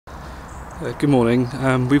Good morning.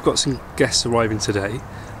 We've got some guests arriving today,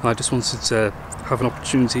 and I just wanted to have an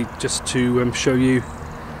opportunity just to show you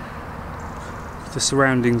the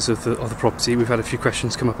surroundings of the property. We've had a few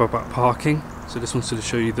questions come up about parking, so I just wanted to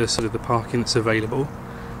show you the parking that's available.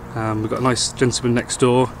 We've got a nice gentleman next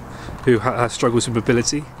door who struggles with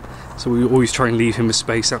mobility, so we always try and leave him a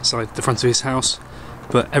space outside the front of his house,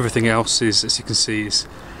 but everything else is, as you can see, is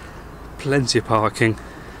plenty of parking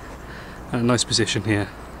and a nice position here.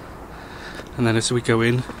 And then as we go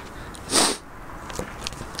in,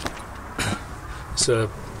 it's a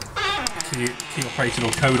key operated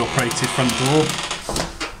or code operated front door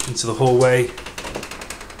into the hallway.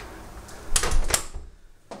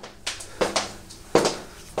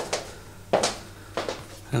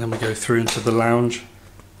 And then we go through into the lounge,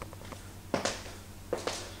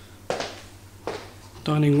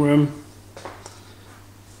 dining room,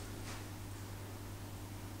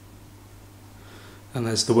 and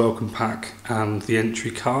there's the welcome pack and the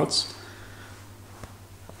entry cards.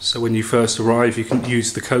 So when you first arrive, you can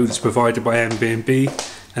use the code that's provided by AirBNB,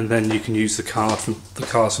 and then you can use the cards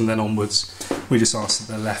from then onwards. We just ask that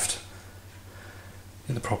they're left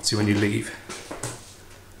in the property when you leave.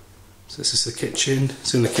 So this is the kitchen.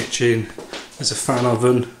 So in the kitchen there's a fan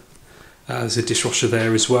oven, there's a dishwasher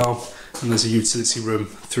there as well, and there's a utility room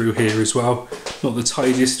through here as well. Not the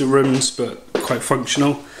tidiest of rooms, but quite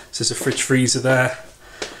functional. So there's a fridge freezer there,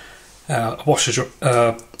 a washer,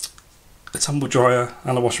 a tumble dryer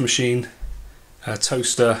and a washing machine, a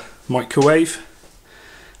toaster, microwave,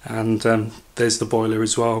 and there's the boiler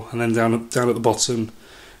as well. And then down at the bottom,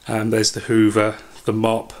 there's the hoover, the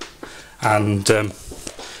mop, and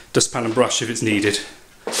dustpan and brush if it's needed.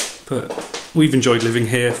 But we've enjoyed living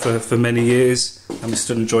here for many years, and we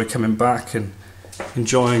still enjoy coming back and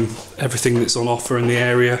enjoying everything that's on offer in the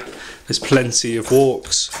area. There's plenty of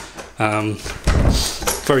walks,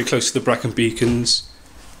 very close to the Brecon Beacons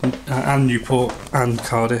and Newport and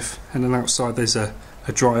Cardiff. And then outside there's a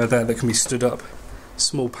dryer there that can be stood up,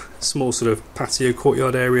 small sort of patio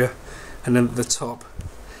courtyard area. And then at the top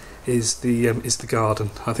is the garden.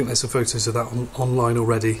 I think there's some photos of that online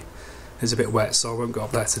already. It's a bit wet, so I won't go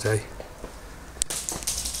up there today.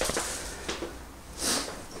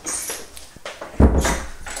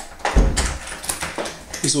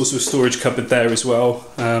 There's also a storage cupboard there as well,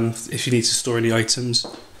 if you need to store any items.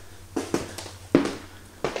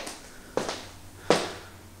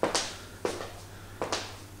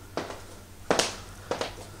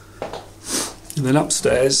 And then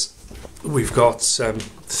upstairs we've got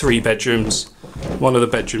 3 bedrooms. One of the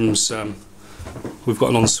bedrooms we've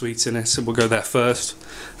got an ensuite in it, so we'll go there first.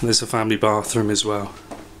 And there's a family bathroom as well.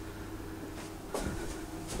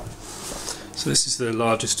 So this is the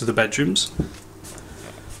largest of the bedrooms.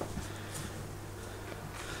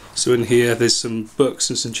 So in here there's some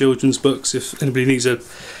books and some children's books if anybody needs a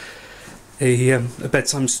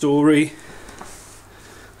bedtime story.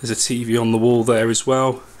 There's a TV on the wall there as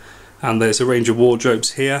well, and there's a range of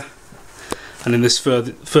wardrobes here. And in this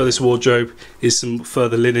furthest wardrobe is some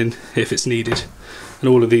further linen if it's needed. And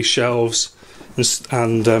all of these shelves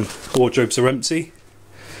and wardrobes are empty.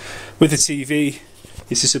 With the TV,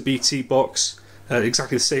 this is a BT box,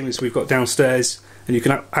 exactly the same as we've got downstairs, and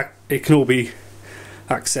it can all be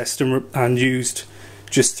accessed and used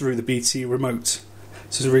just through the BT remote.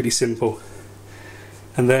 So it's really simple.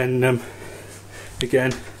 And then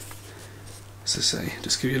again, as I say,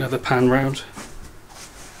 just give you another pan round.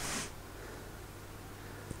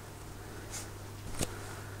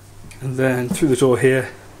 And then through the door here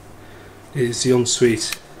is the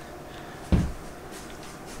ensuite.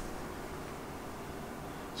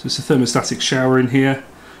 So it's a thermostatic shower in here.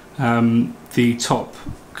 The top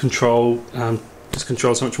control just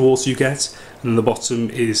controls how much water you get, and then the bottom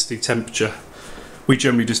is the temperature. We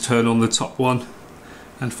generally just turn on the top one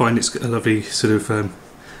and find it's got a lovely sort of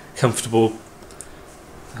comfortable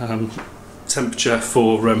temperature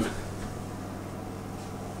for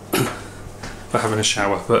having a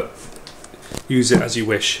shower, but use it as you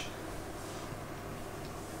wish.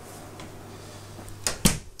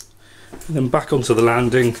 And then back onto the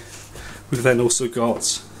landing, we've then also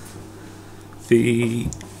got the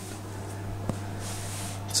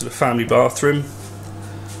sort of family bathroom.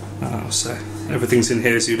 So everything's in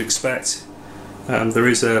here as you'd expect. There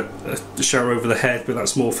is a shower over the head, but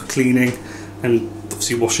that's more for cleaning and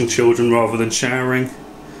obviously washing children rather than showering.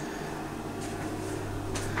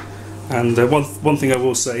 And one thing I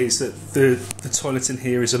will say is that the toilet in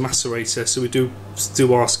here is a macerator, so we do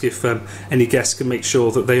ask if any guests can make sure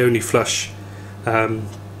that they only flush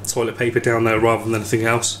toilet paper down there rather than anything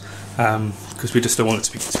else, because we just don't want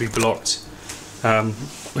it to be blocked.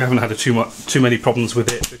 We haven't had too many problems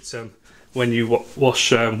with it, but when you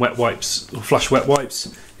wash wet wipes or flush wet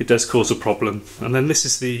wipes, it does cause a problem. And then this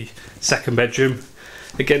is the second bedroom.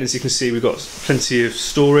 Again, as you can see, we've got plenty of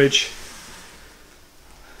storage.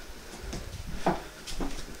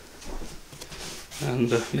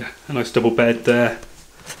 And yeah, a nice double bed there.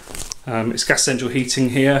 It's gas central heating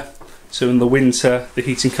here, so in the winter the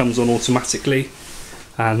heating comes on automatically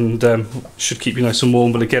and should keep you nice and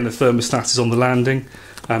warm. But again, the thermostat is on the landing,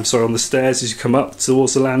 on the stairs as you come up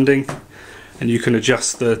towards the landing, and you can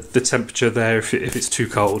adjust the temperature there if it's too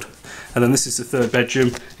cold. And then this is the third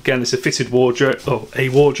bedroom. Again, it's a fitted wardrobe, a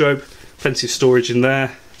wardrobe, plenty of storage in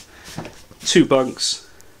there, 2 bunks,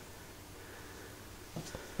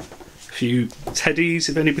 a few teddies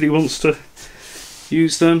if anybody wants to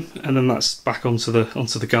use them, and then that's back onto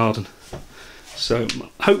the garden. So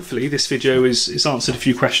hopefully this video is answered a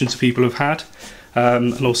few questions people have had,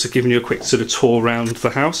 and also given you a quick sort of tour around the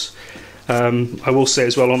house. I will say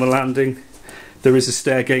as well, on the landing there is a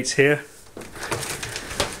stair gate here,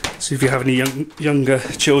 so if you have any younger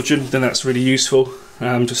children, then that's really useful,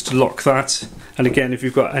 just to lock that. And again, if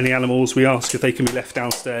you've got any animals, we ask if they can be left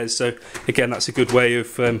downstairs, so again that's a good way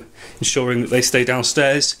of ensuring that they stay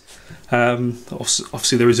downstairs.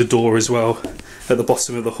 Obviously there is a door as well at the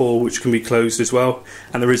bottom of the hall which can be closed as well,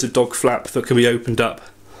 and there is a dog flap that can be opened up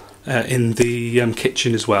in the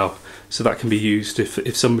kitchen as well, so that can be used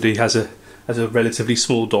if somebody has a relatively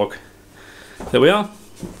small dog. There we are.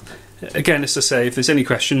 Again, as I say, if there's any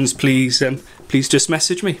questions, please just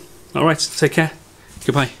message me. Alright, take care.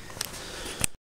 Goodbye.